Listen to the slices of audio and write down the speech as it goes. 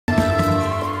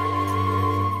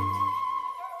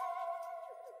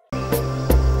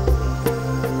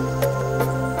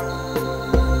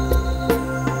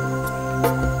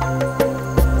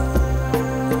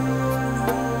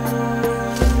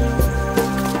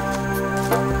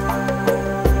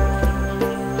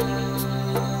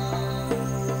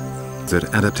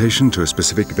that adaptation to a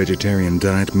specific vegetarian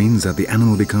diet means that the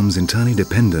animal becomes entirely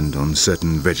dependent on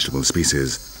certain vegetable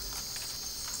species.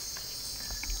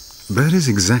 That is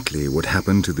exactly what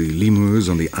happened to the lemurs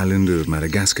on the island of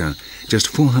Madagascar, just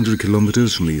 400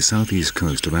 kilometers from the southeast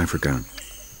coast of Africa.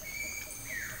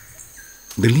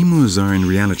 The lemurs are in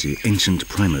reality ancient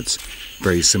primates,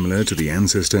 very similar to the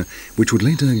ancestor which would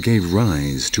later give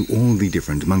rise to all the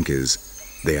different monkeys.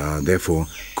 They are therefore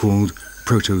called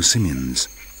proto-simians.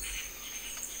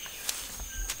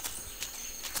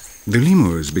 The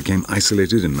lemurs became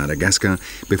isolated in Madagascar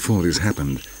before this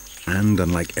happened, and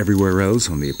unlike everywhere else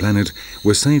on the planet,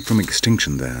 were saved from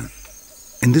extinction there.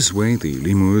 In this way, the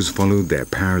lemurs followed their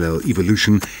parallel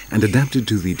evolution and adapted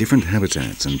to the different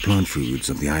habitats and plant foods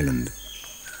of the island.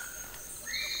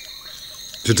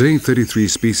 Today, 33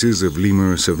 species of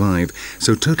lemur survive,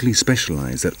 so totally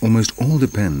specialized that almost all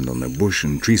depend on the bush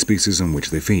and tree species on which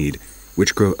they feed,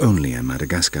 which grow only in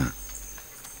Madagascar.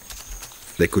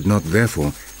 They could not,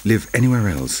 therefore, live anywhere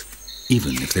else,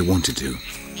 even if they wanted to.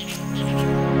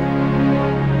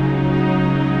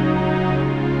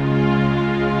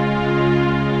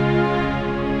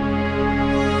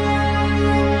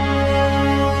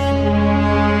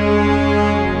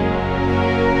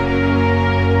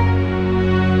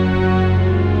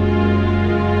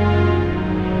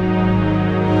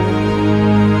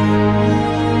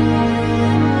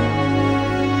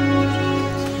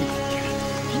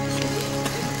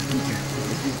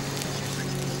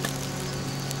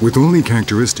 With all the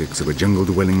characteristics of a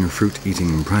jungle-dwelling,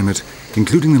 fruit-eating primate,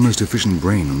 including the most efficient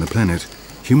brain on the planet,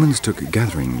 humans took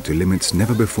gathering to limits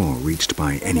never before reached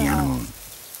by any animal.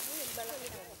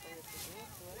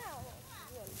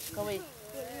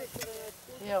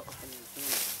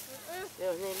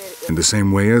 In the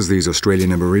same way as these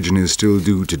Australian Aborigines still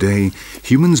do today,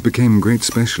 humans became great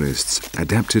specialists,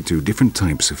 adapted to different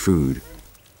types of food.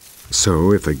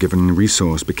 So, if a given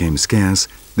resource became scarce,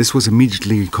 this was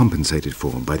immediately compensated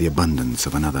for by the abundance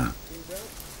of another.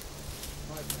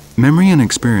 Memory and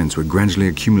experience were gradually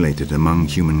accumulated among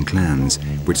human clans,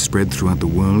 which spread throughout the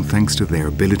world thanks to their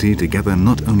ability to gather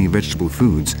not only vegetable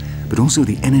foods, but also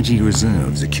the energy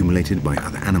reserves accumulated by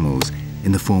other animals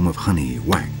in the form of honey,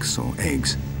 wax, or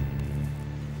eggs.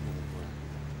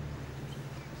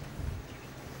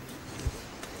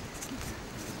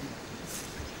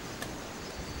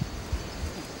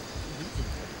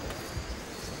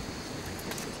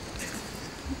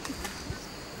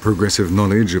 Progressive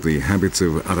knowledge of the habits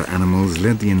of other animals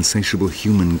led the insatiable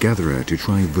human gatherer to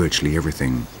try virtually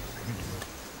everything.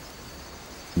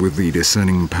 With the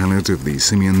discerning palate of the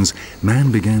simians,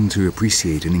 man began to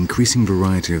appreciate an increasing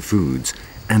variety of foods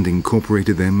and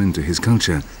incorporated them into his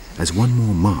culture as one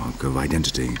more mark of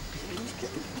identity.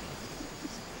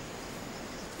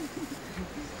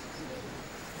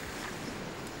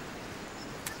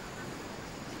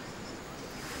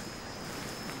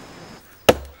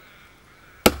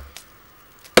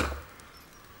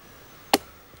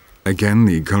 Again,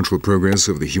 the cultural progress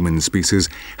of the human species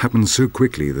happened so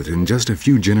quickly that in just a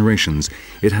few generations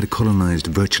it had colonized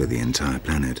virtually the entire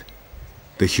planet.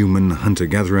 The human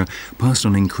hunter-gatherer passed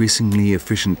on increasingly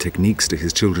efficient techniques to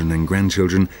his children and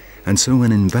grandchildren, and so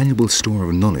an invaluable store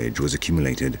of knowledge was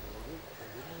accumulated.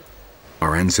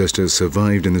 Our ancestors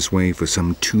survived in this way for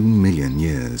some 2 million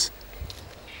years.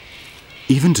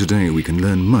 Even today we can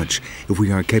learn much if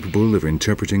we are capable of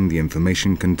interpreting the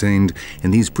information contained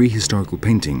in these prehistorical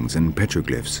paintings and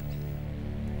petroglyphs.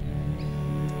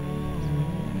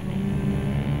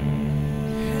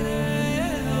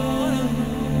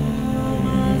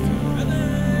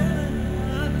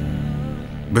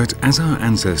 But as our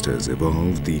ancestors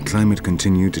evolved, the climate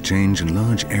continued to change and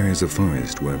large areas of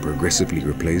forest were progressively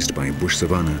replaced by bush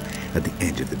savanna at the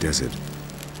edge of the desert.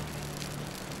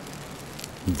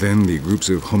 Then the groups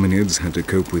of hominids had to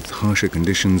cope with harsher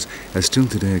conditions as still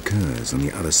today occurs on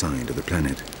the other side of the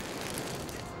planet.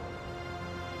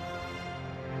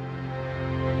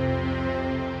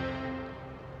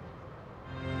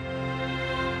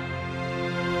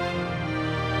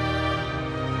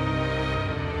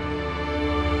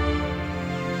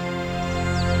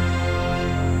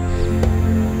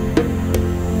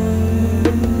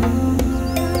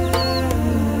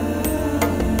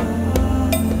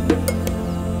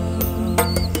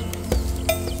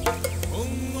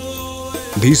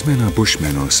 These men are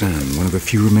Bushmen or San, one of the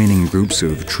few remaining groups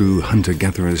of true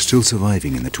hunter-gatherers still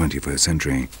surviving in the 21st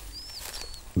century.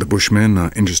 The Bushmen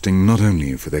are interesting not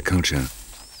only for their culture.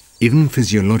 Even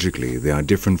physiologically, they are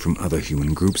different from other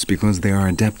human groups because they are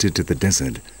adapted to the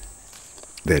desert.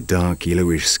 Their dark,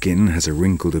 yellowish skin has a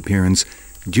wrinkled appearance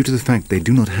due to the fact they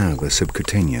do not have a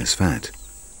subcutaneous fat.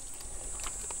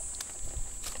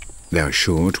 They are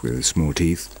short with small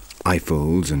teeth, eye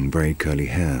folds and very curly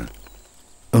hair.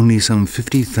 Only some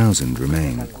 50,000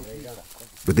 remain,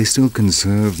 but they still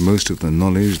conserve most of the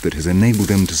knowledge that has enabled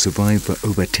them to survive for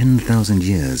over 10,000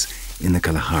 years in the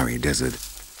Kalahari Desert.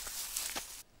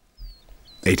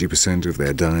 80% of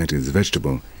their diet is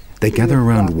vegetable. They gather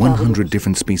around 100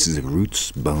 different species of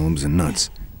roots, bulbs and nuts.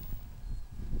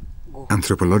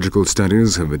 Anthropological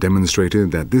studies have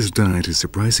demonstrated that this diet is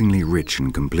surprisingly rich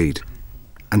and complete,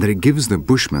 and that it gives the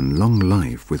bushman long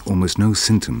life with almost no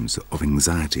symptoms of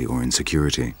anxiety or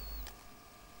insecurity.